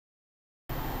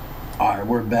Alright,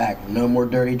 we're back. No more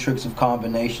dirty tricks of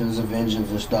combinations of engines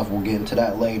and stuff. We'll get into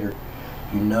that later.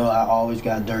 You know I always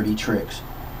got dirty tricks.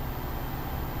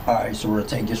 Alright, so we're going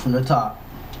to take this from the top.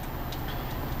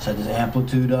 Set this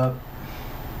amplitude up.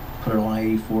 Put it on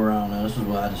 84. I don't know. This is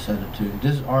what I just set it to.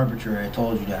 This is arbitrary. I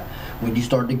told you that. When you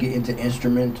start to get into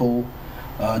instrumental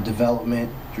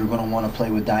development, you're going to want to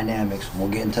play with dynamics. We'll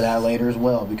get into that later as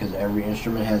well, because every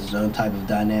instrument has its own type of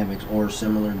dynamics or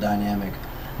similar dynamic.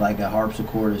 Like a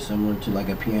harpsichord is similar to like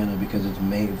a piano because it's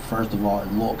made, first of all,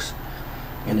 it looks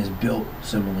and is built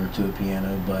similar to a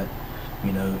piano, but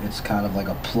you know, it's kind of like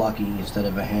a plucking instead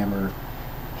of a hammer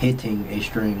hitting a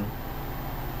string,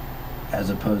 as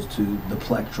opposed to the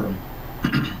plectrum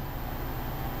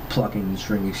plucking the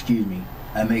string. Excuse me,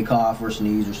 I may cough or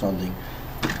sneeze or something.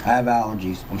 I have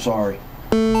allergies, I'm sorry.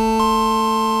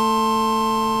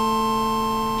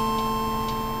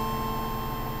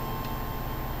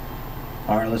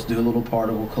 Alright, let's do a little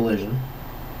particle collision.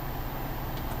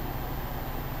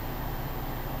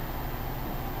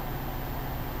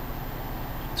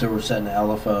 So we're setting the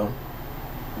LFO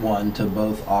 1 to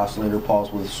both oscillator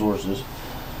pulse width sources.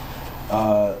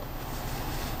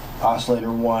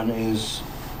 Oscillator 1 is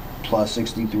plus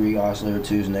 63, oscillator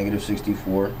 2 is negative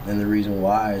 64, and the reason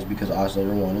why is because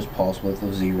oscillator 1 is pulse width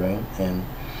of 0 and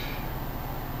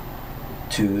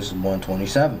 2 is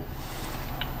 127.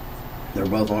 They're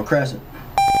both on crescent.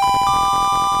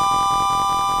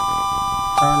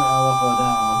 Turn the LFO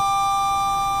down.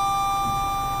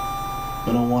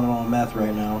 We don't want it on meth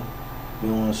right now.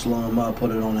 We want to slow them up, put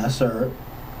it on SR. Now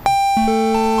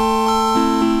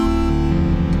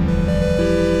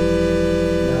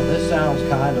this sounds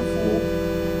kind of full.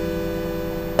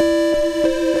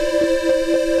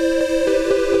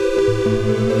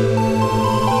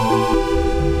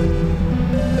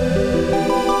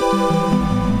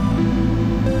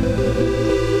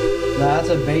 Now that's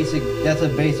a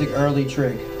basic early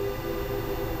trick.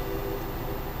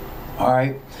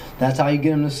 Alright, that's how you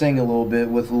get them to sing a little bit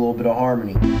with a little bit of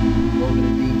harmony. A little bit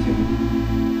of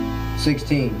D2.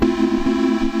 16.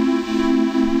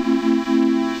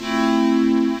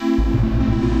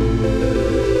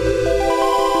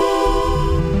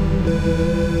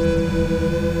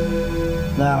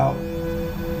 Now,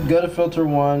 go to filter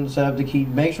 1, set up the key.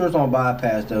 Make sure it's on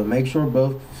bypass though. Make sure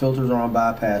both filters are on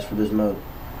bypass for this mode.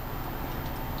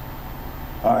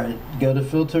 Alright, go to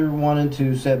filter 1 and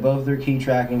 2, set both their key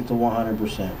tracking to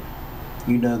 100%.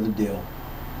 You know the deal.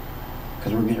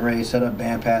 Because we're getting ready to set up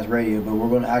bandpass radio, but we're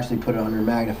going to actually put it under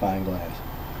magnifying glass.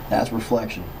 That's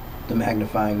reflection. The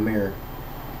magnifying mirror.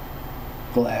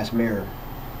 Glass mirror.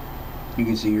 You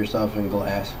can see yourself in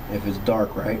glass if it's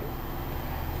dark, right?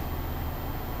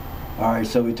 Alright,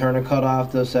 so we turn the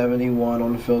cutoff to 71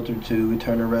 on the filter 2. We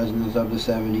turn the resonance up to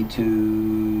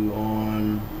 72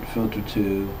 on filter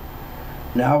 2.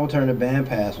 Now we'll turn the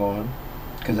bandpass on,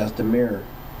 because that's the mirror.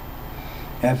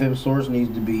 FM source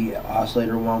needs to be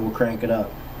oscillator 1, we'll crank it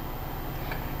up.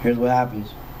 Here's what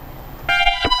happens.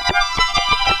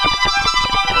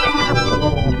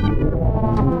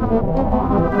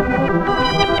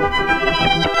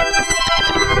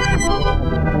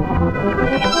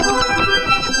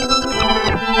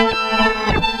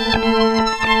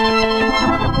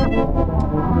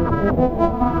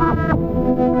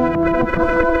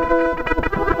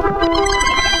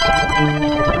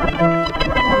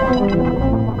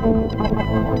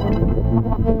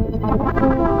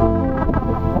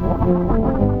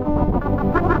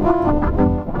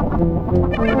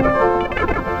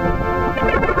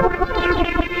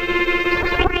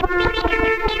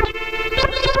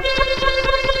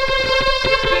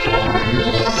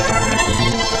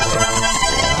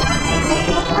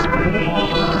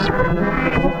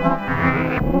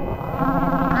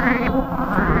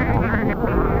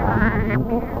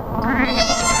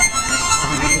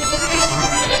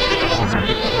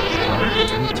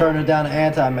 Turn it down to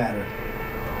antimatter.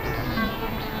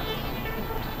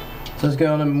 So let's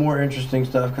go on to more interesting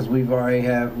stuff, because you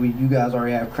guys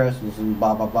already have crescents and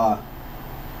blah blah blah.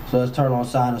 So let's turn on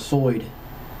sinusoid.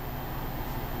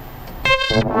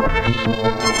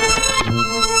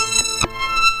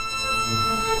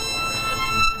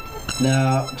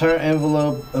 Now turn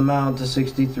envelope amount to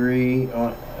 63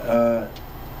 on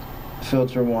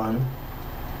filter 1.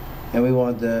 And we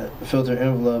want the filter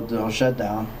envelope to on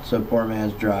shutdown, so poor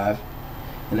man's drive,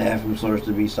 and the FM source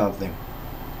to be something.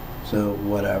 So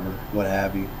whatever, what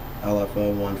have you.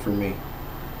 LFO 1 for me.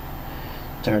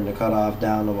 Turn the cutoff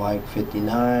down to like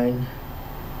 59.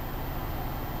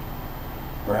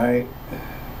 Right?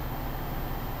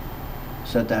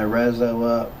 Set that reso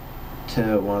up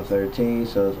to 113,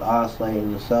 so it's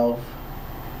oscillating itself.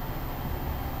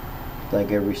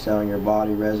 Like every cell in your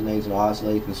body resonates and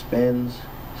oscillates and spins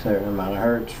a certain amount of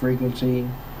hertz frequency.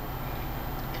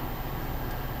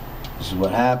 This is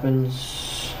what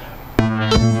happens.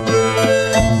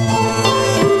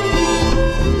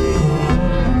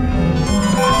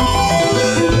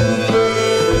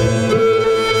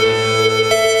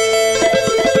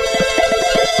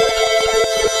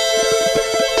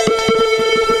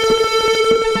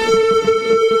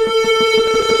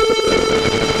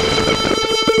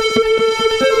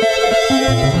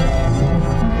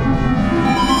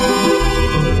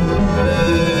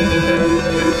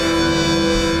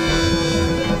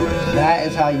 That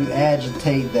is how you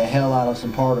agitate the hell out of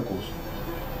some particles.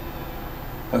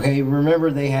 Okay, remember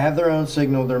they have their own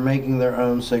signal, they're making their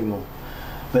own signal.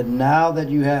 But now that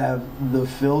you have the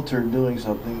filter doing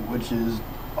something, which is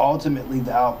ultimately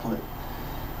the output,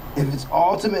 if it's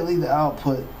ultimately the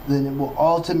output, then it will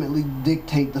ultimately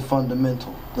dictate the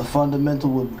fundamental. The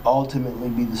fundamental would ultimately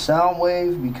be the sound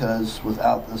wave, because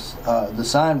without this, the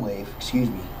sine wave, excuse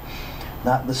me,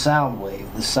 not the sound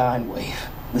wave, the sine wave.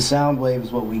 The sound wave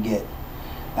is what we get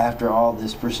after all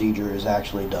this procedure is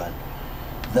actually done.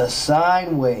 The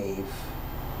sine wave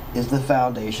is the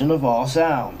foundation of all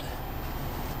sound.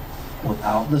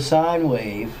 Without the sine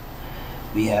wave,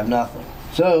 we have nothing.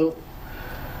 So,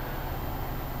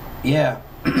 yeah.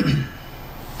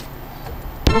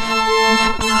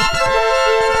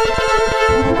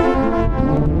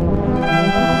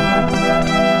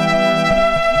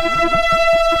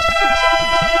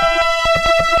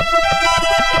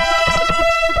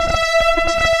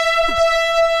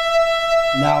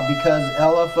 Now, because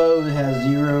LFO has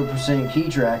 0% key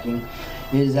tracking,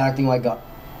 it is acting like an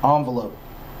envelope.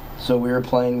 So we are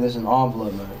playing this in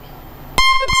envelope mode.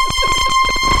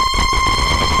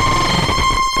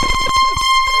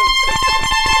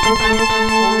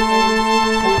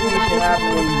 Hopefully it can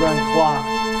happen when you run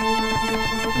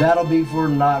clocks. That'll be for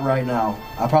not right now.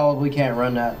 I probably can't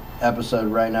run that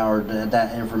episode right now, or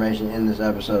that information in this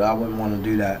episode. I wouldn't want to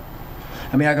do that.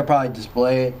 I mean, I could probably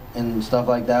display it and stuff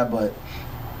like that, but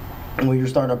when you're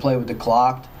starting to play with the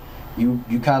clocked, you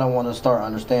kind of want to start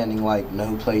understanding like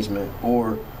note placement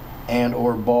or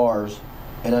bars,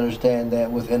 and understand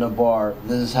that within a bar,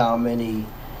 this is how many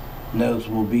notes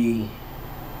will be.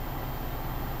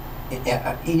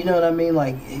 You know what I mean?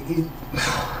 Like,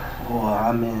 well,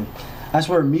 I mean, I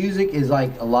swear music is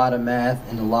like a lot of math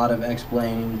and a lot of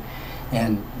explaining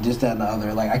and this, that, and the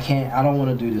other. Like, I don't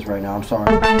want to do this right now. I'm sorry.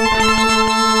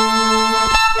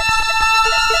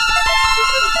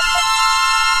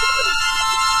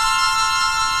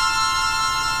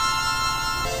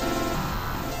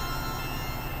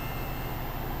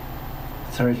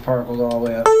 Turn these particles all the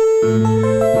way up.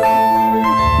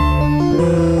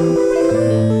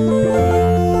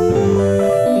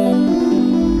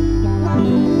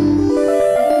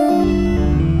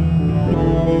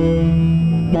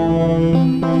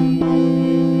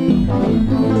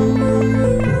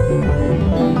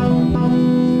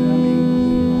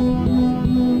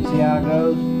 See how it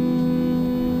goes?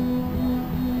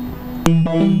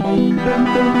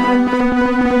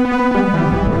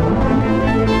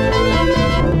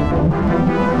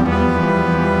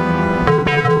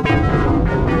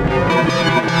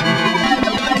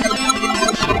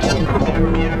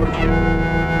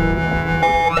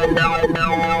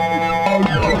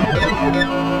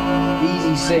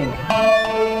 Easy sync.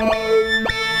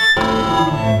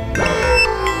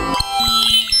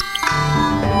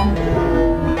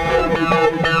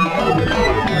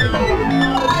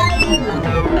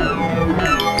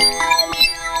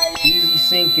 Easy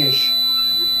sync-ish.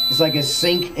 It's like a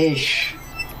sync-ish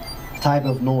type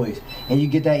of noise. And you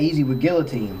get that easy with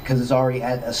guillotine because it's already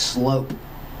at a slope,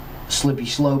 slippy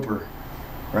sloper,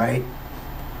 right?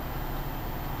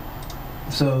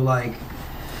 So like,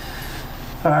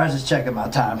 all right, just checking my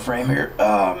time frame here.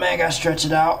 Oh man, gotta stretch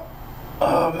it out.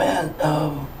 Oh man,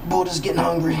 Buddha's getting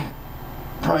hungry.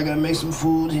 Probably gotta make some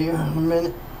food here in a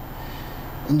minute,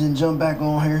 and then jump back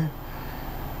on here.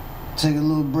 Take a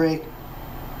little break.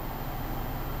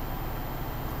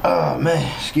 Oh man,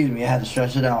 excuse me, I had to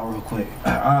stretch it out real quick.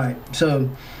 Alright, so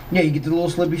yeah, you get the little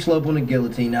slippy slope on the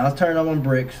guillotine. Now let's turn it up on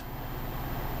bricks.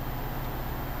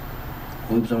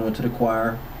 Oops, I went to the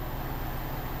choir.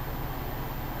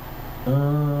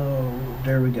 Oh,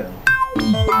 there we go. Here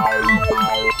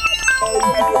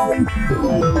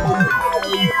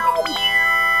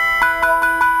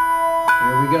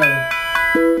we go.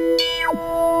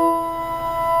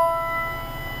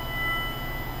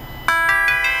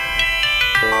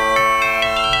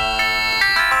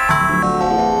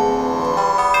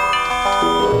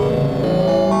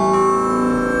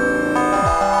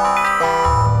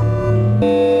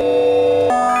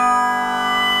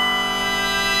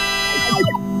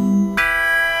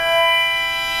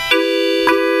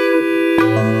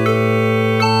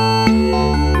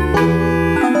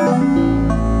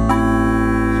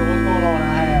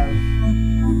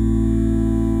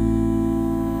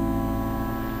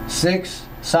 6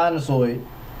 sinusoid,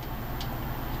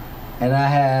 and I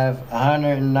have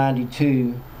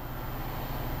 192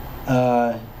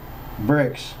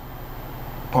 Brix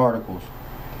particles.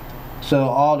 So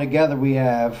all together we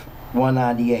have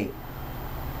 198.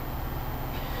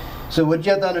 So what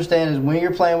you have to understand is when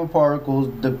you're playing with particles,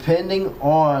 depending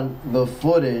on the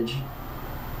footage,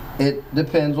 it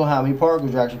depends on how many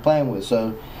particles you're actually playing with.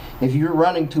 So if you're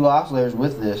running 2 oscillators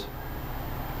with this,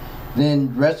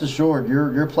 then rest assured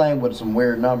you're playing with some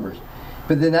weird numbers.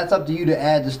 But then that's up to you to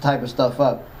add this type of stuff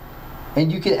up.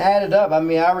 And you can add it up. I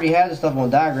mean, I already had this stuff on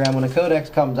diagram. When the codex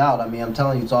comes out, I mean, I'm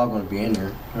telling you, it's all going to be in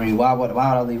here. I mean, why would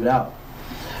I leave it out?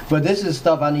 But this is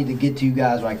stuff I need to get to you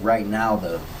guys like right now,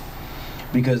 though.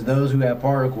 Because those who have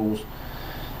particles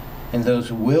and those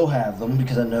who will have them,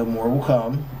 because I know more will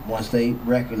come once they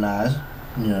recognize,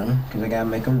 you know, because I gotta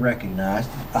make them recognize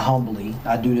humbly.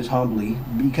 I do this humbly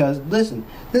because, listen,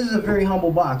 this is a very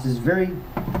humble box. It's very,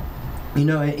 you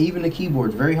know, even the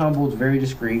keyboard's very humble. It's very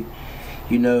discreet.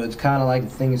 You know, it's kind of like the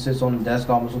thing that sits on the desk,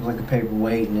 almost looks like a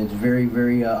paperweight, and it's very,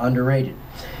 very underrated.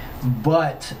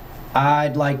 But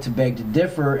I'd like to beg to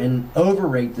differ and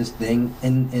overrate this thing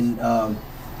and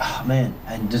oh man,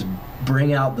 and just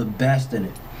bring out the best in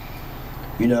it.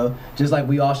 You know, just like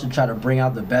we all should try to bring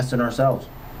out the best in ourselves.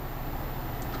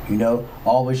 You know,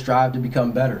 always strive to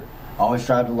become better. Always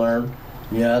strive to learn.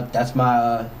 Yeah, that's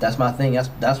my thing.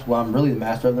 That's why I'm really the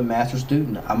master of the master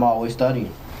student. I'm always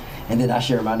studying, and then I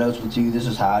share my notes with you. This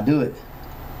is how I do it.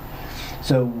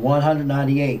 So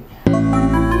 198.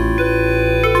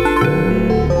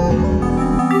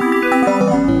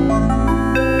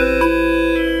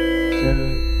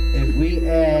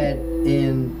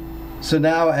 So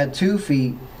now at 2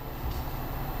 feet,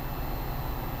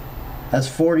 that's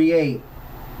 48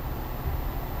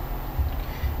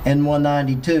 and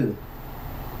 192.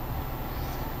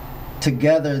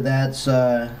 Together that's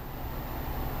hold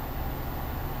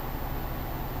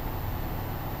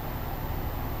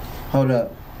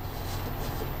up.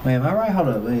 Wait, am I right? Hold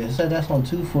up. Wait, it said that's on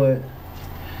 2 foot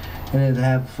and it's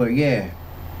half a foot. Yeah.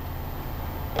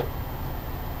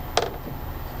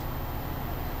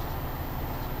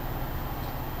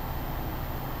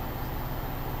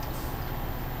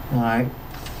 Alright,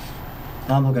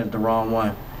 I'm looking at the wrong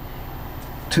one.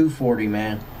 240,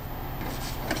 man.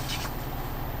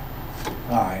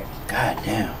 Alright,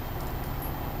 goddamn.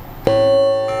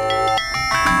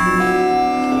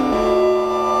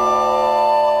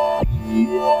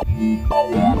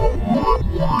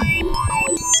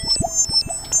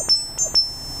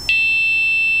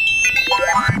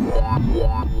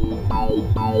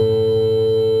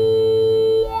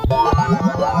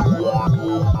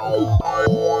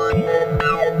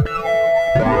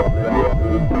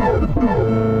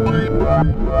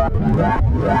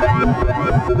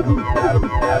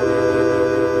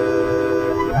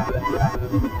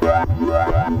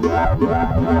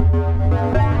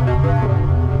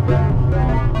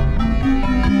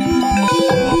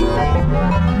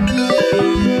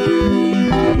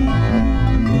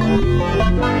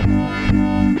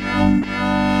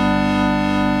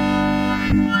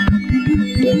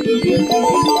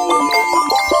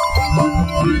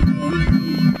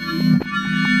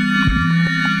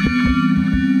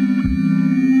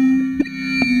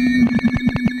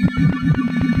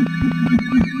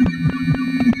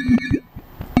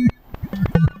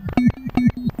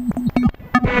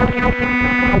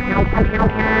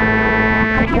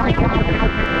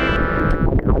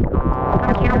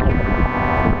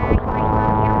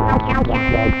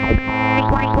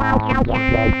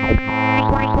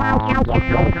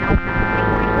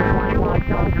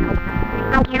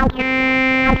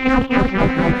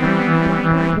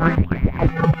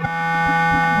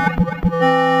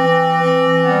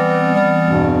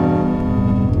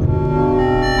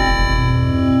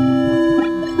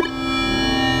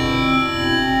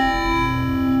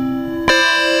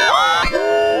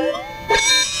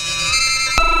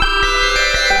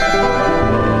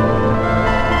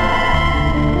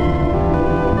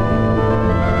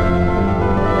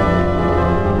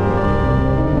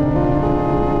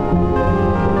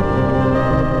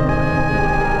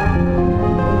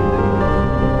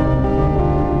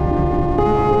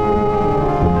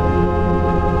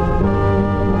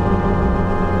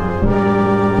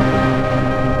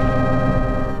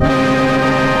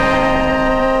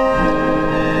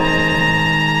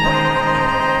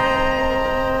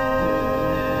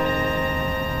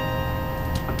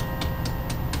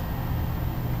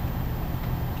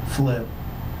 Flip.